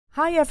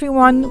Hi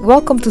everyone,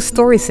 welcome to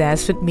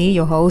Storyzest with me,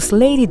 your host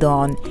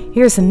LadyDawn.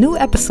 Here's a new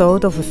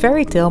episode of a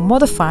fairy tale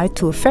modified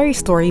to a fairy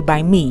story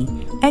by me.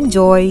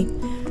 Enjoy!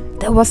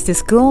 There was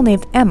this girl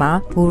named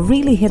Emma who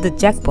really hit the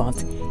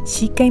jackpot.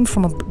 She came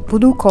from a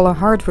blue-collar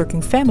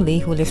hardworking family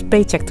who lived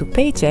paycheck to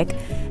paycheck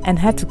and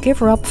had to give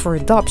her up for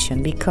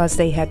adoption because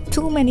they had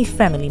too many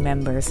family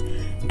members.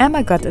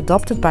 Emma got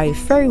adopted by a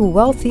very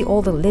wealthy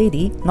older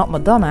lady, not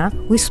Madonna,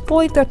 who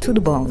spoiled her to the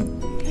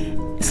bone.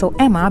 So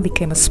Emma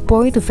became a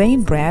spoiled,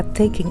 vain brat,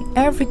 taking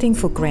everything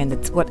for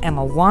granted. What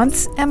Emma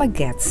wants, Emma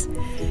gets.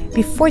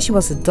 Before she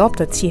was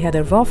adopted, she had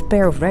a rough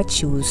pair of red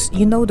shoes.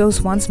 You know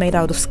those ones made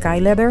out of sky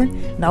leather?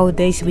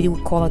 Nowadays we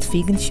would call it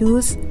vegan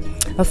shoes.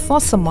 Her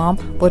foster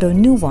mom bought her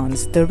new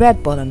ones, the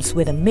red bottoms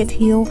with a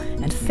mid-heel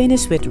and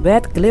finished with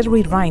red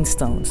glittery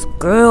rhinestones.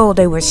 Girl,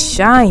 they were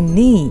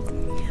shiny!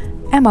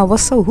 Emma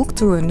was so hooked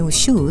to her new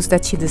shoes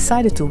that she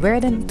decided to wear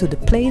them to the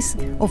place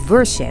of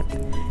worship.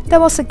 That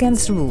was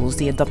against the rules,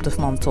 the adoptive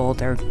mom told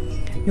her.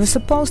 You're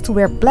supposed to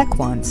wear black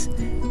ones.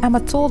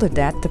 Emma told her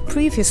that the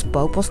previous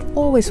pope was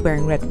always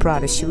wearing red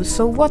Prada shoes,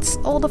 so what's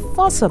all the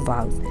fuss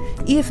about?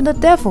 Even the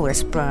devil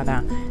wears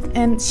Prada.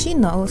 And she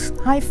knows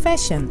high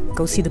fashion.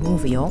 Go see the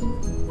movie, y'all.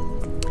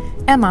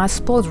 Emma,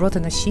 spoiled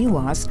rotten as she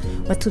was,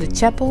 went to the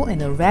chapel in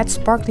her red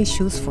sparkly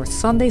shoes for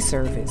Sunday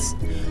service.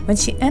 When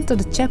she entered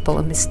the chapel,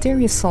 a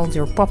mysterious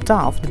soldier popped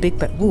off. The big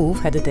bad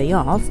wolf had a day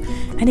off,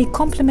 and he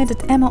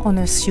complimented Emma on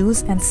her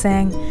shoes and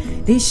sang,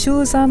 "These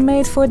shoes are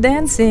made for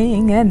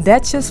dancing, and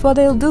that's just what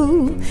they'll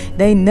do.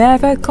 They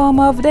never come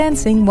off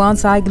dancing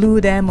once I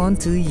glue them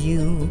onto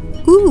you."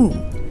 Ooh!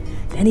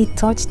 Then he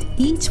touched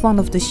each one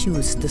of the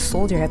shoes. The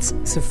soldier had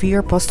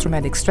severe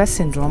post-traumatic stress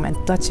syndrome, and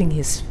touching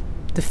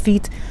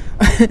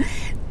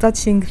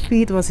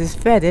feet was his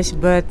fetish,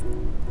 but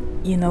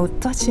you know,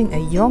 touching a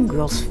young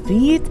girl's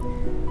feet?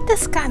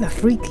 That's kind of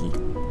freaky.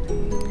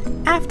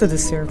 After the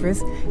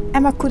service,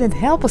 Emma couldn't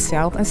help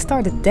herself and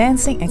started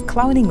dancing and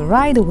clowning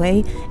right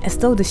away as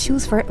though the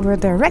shoes were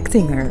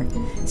directing her.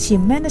 She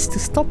managed to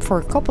stop for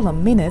a couple of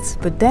minutes,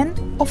 but then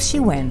off she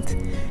went,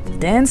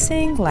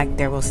 dancing like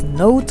there was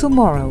no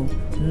tomorrow,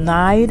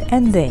 night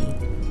and day.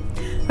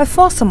 Her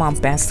foster mom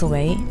passed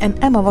away, and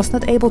Emma was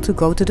not able to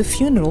go to the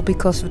funeral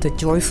because of the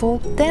joyful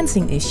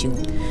dancing issue.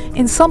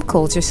 In some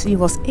cultures she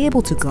was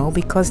able to go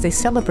because they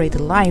celebrate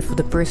the life of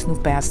the person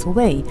who passed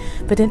away,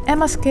 but in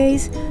Emma's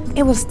case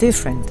it was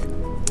different.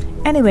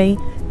 Anyway,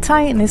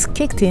 tiredness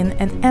kicked in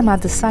and Emma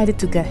decided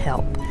to get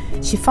help.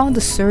 She found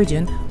a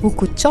surgeon who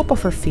could chop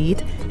off her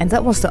feet, and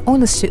that was the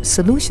only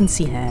solution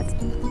she had.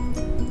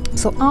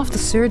 So after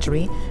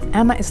surgery,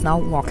 Emma is now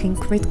walking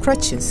with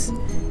crutches,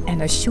 and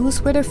her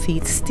shoes with her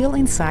feet still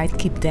inside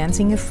keep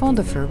dancing in front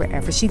of her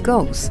wherever she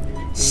goes.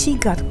 She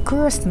got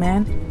cursed,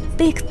 man,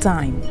 big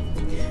time.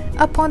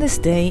 Upon this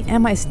day,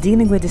 Emma is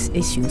dealing with this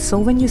issue, so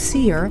when you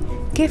see her,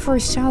 give her a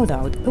shout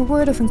out, a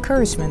word of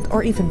encouragement,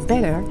 or even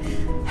better,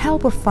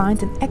 help her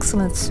find an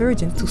excellent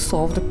surgeon to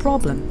solve the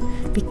problem.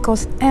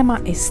 Because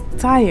Emma is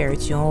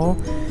tired, y'all.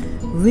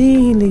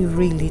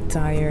 Really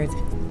tired.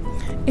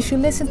 If you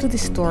listen to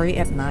this story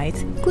at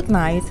night, good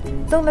night,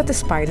 don't let the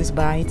spiders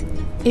bite.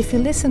 If you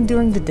listen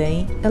during the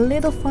day, a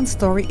little fun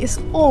story is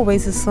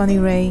always a sunny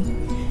ray.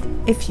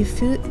 If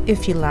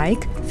you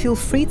like, feel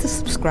free to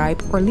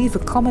subscribe or leave a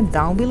comment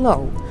down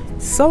below.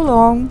 So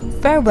long,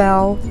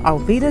 farewell,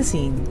 auf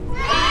Wiedersehen.